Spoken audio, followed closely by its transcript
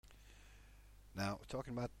Now,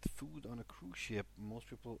 talking about food on a cruise ship, most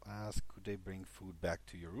people ask could they bring food back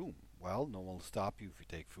to your room? Well, no one will stop you if you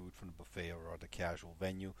take food from the buffet or the casual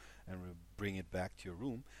venue and bring it back to your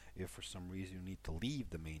room. If for some reason you need to leave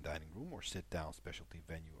the main dining room or sit down specialty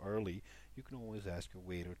venue early, you can always ask your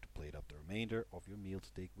waiter to plate up the remainder of your meal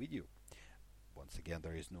to take with you. Once again,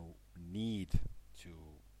 there is no need to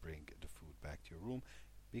bring the food back to your room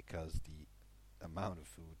because the amount of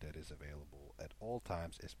food that is available at all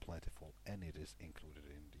times is plentiful and it is included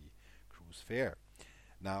in the cruise fare.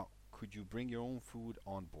 Now, could you bring your own food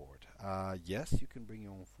on board? Yes, you can bring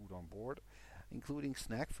your own food on board, including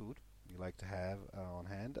snack food you like to have on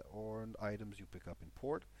hand or items you pick up in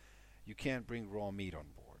port. You can't bring raw meat on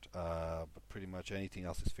board, but pretty much anything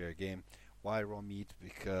else is fair game. Why raw meat?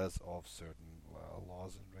 Because of certain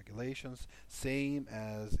laws and regulations. Same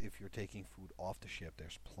as if you're taking food off the ship.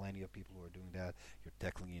 There's plenty of people who are doing that. You're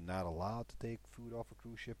technically not allowed to take food off a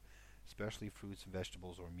cruise ship, especially fruits and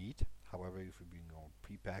vegetables or meat. However, if you bring your own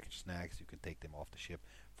prepackaged snacks, you can take them off the ship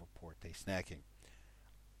for port day snacking.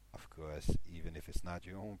 Of course, even if it's not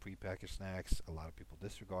your own prepackaged snacks, a lot of people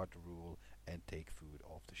disregard the rule and take food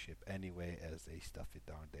off the ship anyway as they stuff it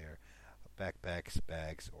down their backpacks,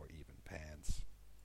 bags, or even pants.